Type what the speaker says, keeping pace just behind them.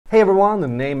Hey everyone, the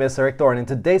name is Eric Dorn. In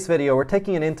today's video, we're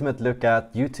taking an intimate look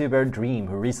at YouTuber Dream,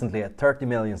 who recently had 30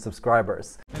 million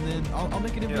subscribers. And then I'll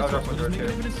make it infinite source. We'll just make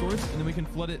it infinite source, and then we can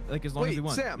flood it like as long as we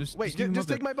want. Sam, just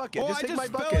take my bucket. Oh, just take my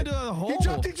bucket. Fell into a hole. He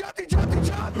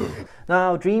jumped.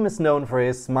 Now, Dream is known for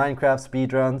his Minecraft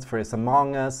speedruns, for his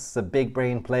Among Us, big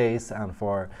brain plays, and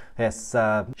for his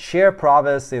sheer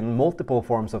prowess in multiple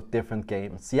forms of different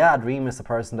games. Yeah, Dream is a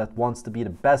person that wants to be the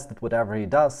best at whatever he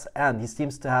does, and he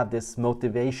seems to have this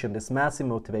motivation, this massive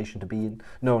motivation to be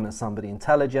known as somebody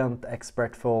intelligent,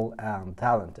 expertful, and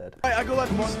talented. I go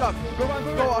left, he's stuck. Go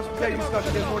Austin, yeah, he's stuck.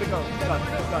 There's more to go. He's done.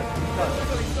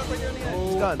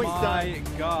 Oh my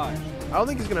gosh. I don't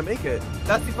think he's gonna make it.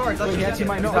 That's too far. He actually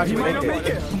might not. He might not make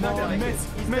it. He's not gonna make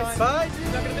it. Miss. Bye.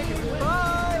 He's not gonna make it.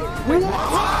 Bye.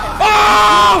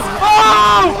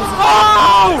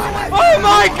 Oh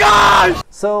my gosh!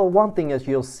 So one thing that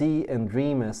you'll see in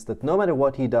Dream is that no matter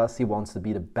what he does, he wants to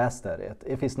be the best at it.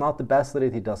 If he's not the best at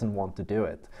it, he doesn't want to do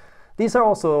it. These are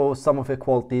also some of the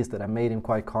qualities that have made him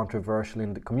quite controversial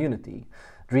in the community.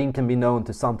 Dream can be known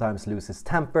to sometimes lose his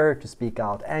temper, to speak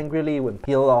out angrily, when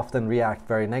he'll often react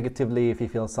very negatively if he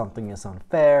feels something is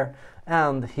unfair,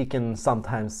 and he can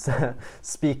sometimes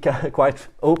speak quite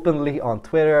openly on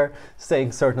Twitter,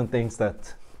 saying certain things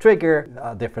that trigger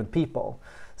different people.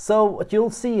 So what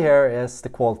you'll see here is the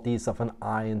qualities of an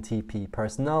INTP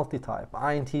personality type.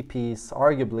 INTPs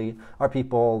arguably are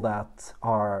people that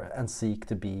are and seek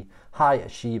to be high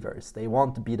achievers. They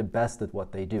want to be the best at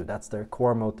what they do. That's their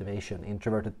core motivation: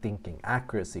 introverted thinking,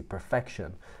 accuracy,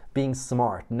 perfection, being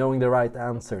smart, knowing the right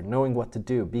answer, knowing what to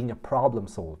do, being a problem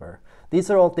solver.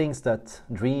 These are all things that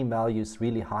Dream values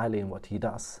really highly in what he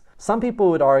does. Some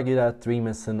people would argue that Dream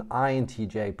is an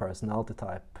INTJ personality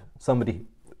type, somebody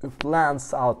who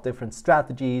plans out different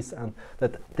strategies and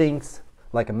that thinks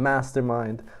like a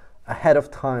mastermind ahead of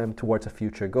time towards a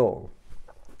future goal.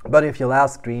 But if you'll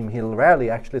ask Dream, he'll rarely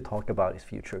actually talk about his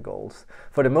future goals.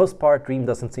 For the most part, Dream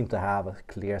doesn't seem to have a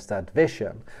clear set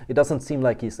vision. It doesn't seem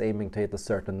like he's aiming to hit a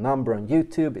certain number on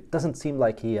YouTube. It doesn't seem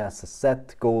like he has a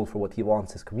set goal for what he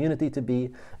wants his community to be.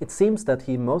 It seems that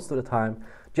he most of the time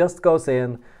just goes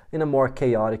in a more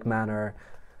chaotic manner,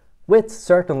 with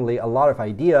certainly a lot of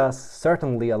ideas,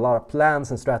 certainly a lot of plans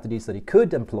and strategies that he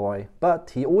could employ,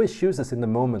 but he always chooses in the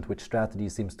moment which strategy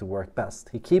seems to work best.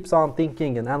 He keeps on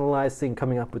thinking and analyzing,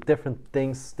 coming up with different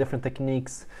things, different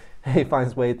techniques. He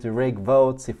finds ways to rig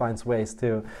votes, he finds ways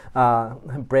to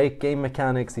break game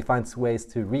mechanics, he finds ways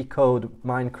to recode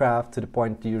Minecraft to the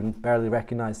point you barely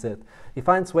recognize it. He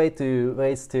finds ways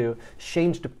to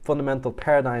change the fundamental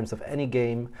paradigms of any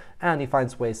game, and he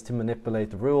finds ways to manipulate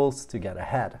the rules to get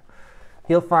ahead.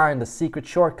 He'll find the secret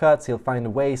shortcuts, he'll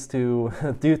find ways to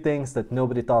do things that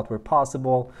nobody thought were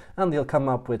possible, and he'll come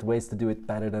up with ways to do it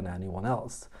better than anyone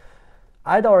else.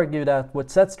 I'd argue that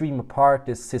what sets Dream apart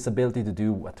is his ability to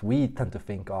do what we tend to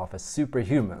think of as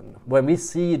superhuman. When we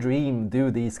see Dream do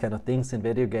these kind of things in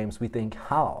video games, we think,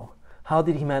 how? How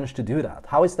did he manage to do that?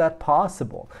 How is that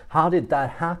possible? How did that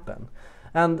happen?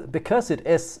 And because it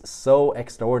is so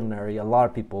extraordinary, a lot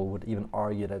of people would even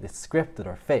argue that it's scripted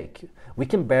or fake. We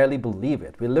can barely believe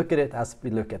it. We look at it as we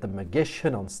look at a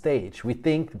magician on stage. We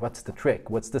think, what's the trick?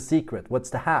 What's the secret? What's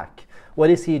the hack? What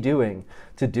is he doing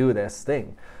to do this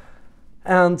thing?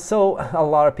 And so a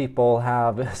lot of people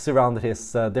have surrounded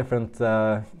his different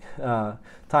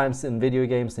times in video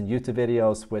games and YouTube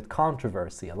videos with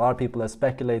controversy. A lot of people have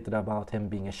speculated about him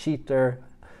being a cheater,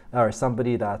 or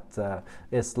somebody that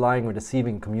is lying or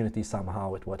deceiving community somehow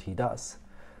with what he does.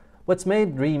 What's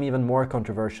made Dream even more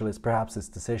controversial is perhaps his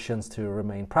decisions to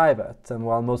remain private. And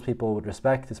while most people would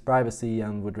respect his privacy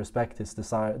and would respect his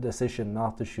decision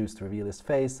not to choose to reveal his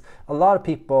face, a lot of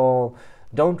people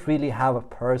don't really have a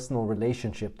personal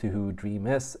relationship to who Dream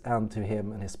is and to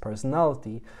him and his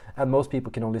personality. And most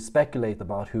people can only speculate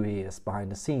about who he is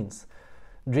behind the scenes.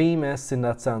 Dream is, in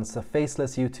that sense, a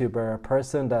faceless YouTuber, a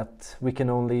person that we can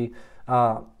only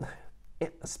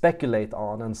speculate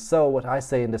on, and so what I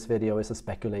say in this video is a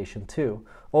speculation too.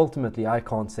 Ultimately, I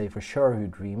can't say for sure who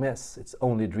Dream is, it's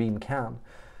only Dream can.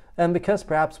 And because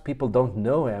perhaps people don't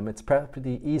know him, it's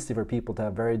pretty easy for people to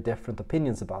have very different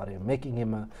opinions about him, making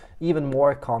him an even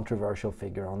more controversial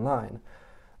figure online.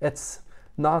 It's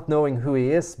not knowing who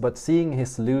he is, but seeing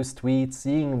his loose tweets,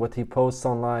 seeing what he posts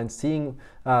online, seeing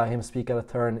him speak at a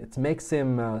turn, it makes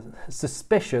him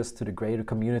suspicious to the greater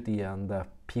community and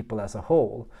people as a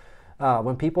whole.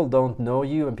 When people don't know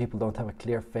you, when people don't have a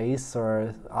clear face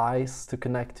or eyes to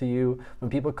connect to you, when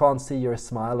people can't see your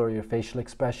smile or your facial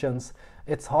expressions,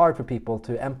 it's hard for people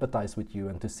to empathize with you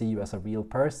and to see you as a real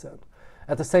person.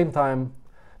 At the same time,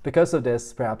 Because of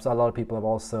this, perhaps a lot of people have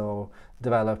also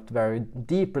developed very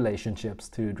deep relationships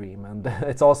to Dream, and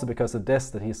it's also because of this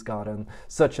that he's gotten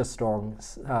such a strong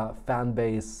fan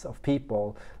base of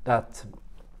people that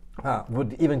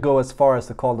would even go as far as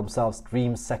to call themselves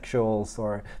dream sexuals,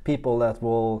 or people that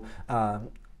will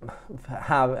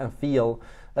have and feel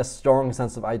a strong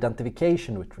sense of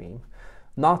identification with Dream.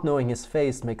 Not knowing his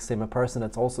face makes him a person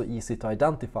that's also easy to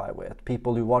identify with.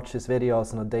 People who watch his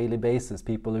videos on a daily basis,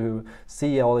 people who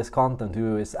see all his content,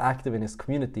 who is active in his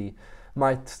community,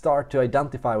 might start to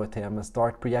identify with him and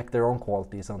start project their own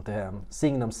qualities onto him,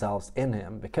 seeing themselves in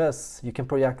him, because you can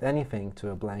project anything to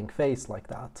a blank face like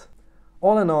that.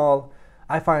 All in all,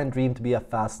 I find Dream to be a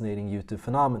fascinating YouTube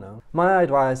phenomenon. My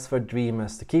advice for Dream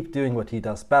is to keep doing what he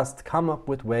does best, come up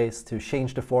with ways to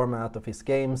change the format of his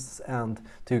games and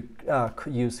to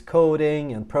use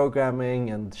coding and programming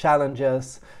and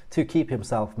challenges to keep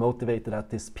himself motivated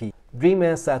at his peak. Dream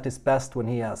is at his best when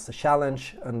he has a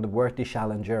challenge and worthy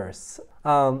challengers.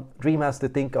 Dream has to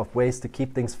think of ways to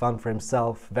keep things fun for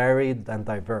himself, varied and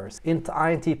diverse.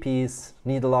 INTPs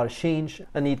need a lot of change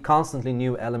and need constantly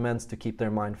new elements to keep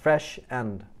their mind fresh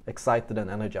and excited and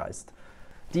energized.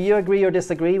 Do you agree or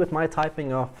disagree with my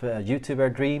typing of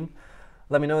YouTuber Dream?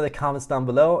 Let me know in the comments down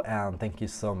below, and thank you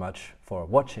so much for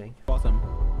watching. Awesome.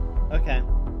 Okay.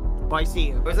 Oh, I see.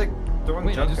 It was like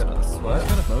throwing junk at us. What?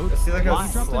 Got a vote. I see like a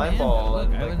Dropped an slime in. ball Look,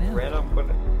 and I have like an in.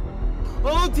 random.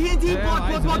 Oh, TNT! Yeah, Block!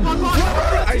 eyes in.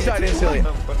 I just died instantly.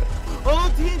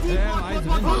 Oh, TNT! Yeah, Block! eyes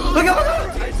Block! in. Block! Look at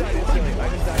I just died instantly. I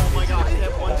just died. Oh my god,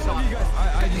 that one shot.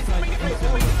 I just like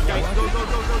instantly. Guys, go, go,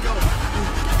 go, go, go.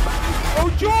 Oh,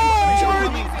 George!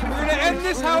 We're gonna end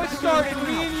this how it started.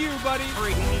 Me and you, buddy.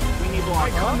 Hurry, we need block.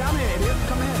 Come down here, idiot.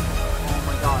 Come in. Oh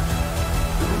my god.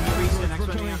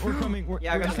 We're coming.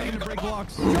 Yeah, I We're got coming you. to break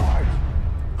blocks. George!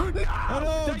 Oh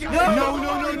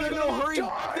No, hurry.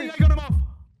 I got him off.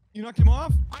 You knocked him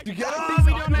off? You got Oh, it?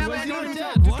 we don't have Where's any. the other Just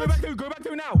dad? go What? back to it. Go back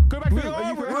to it now. Go back to We it. are. Are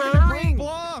you We're ready? gonna break hurrying.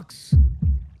 blocks.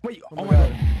 Wait. Oh my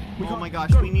god. Oh my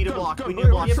gosh, we need a block. We need a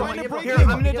block. We're Someone trying to break here, it. I'm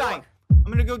gonna die.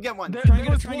 I'm gonna go get one. There- Try and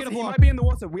there get a- goes try and get a Wilson. He block. might be in the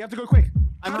water. We have to go quick.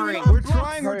 I'm How do we hurrying. not We're block?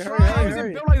 trying. We're Hurry, trying. How is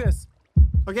it built like this?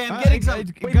 Okay, I'm getting some.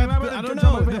 Wait, I jump don't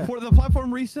know. over there. The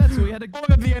platform reset, so we had to. Oh my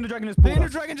god, the Ender Dragon is The pulled Ender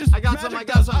up. Dragon just. I got some,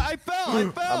 magicked I got us. some. I fell. I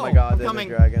fell. Oh my god, the Coming.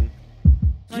 dragon.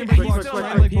 Trying to He's break blocks, still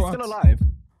trying to break alive. He's still blocks. alive.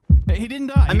 He didn't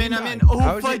die. I'm He in, didn't I'm in. die. Oh,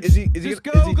 How is fudge. he Just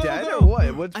go, is he go, dead go. or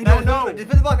what? What's I don't know. Just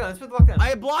put the block down. Just put the block down. I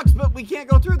have blocks, but we can't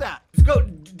go through that. Just go.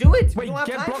 Do it. Wait, we don't have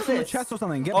get time blocks for from the this. chest or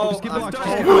something. Get Oh, just get I'm blocks.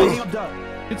 done. I'm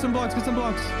done. Get some blocks. Get some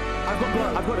blocks. I've got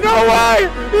blood. I've got No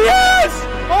way! Yes!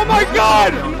 Oh my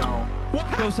god! No.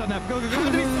 Go, Satnap. Go, go, go, How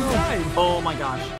go, did he go, go. die? Oh my gosh.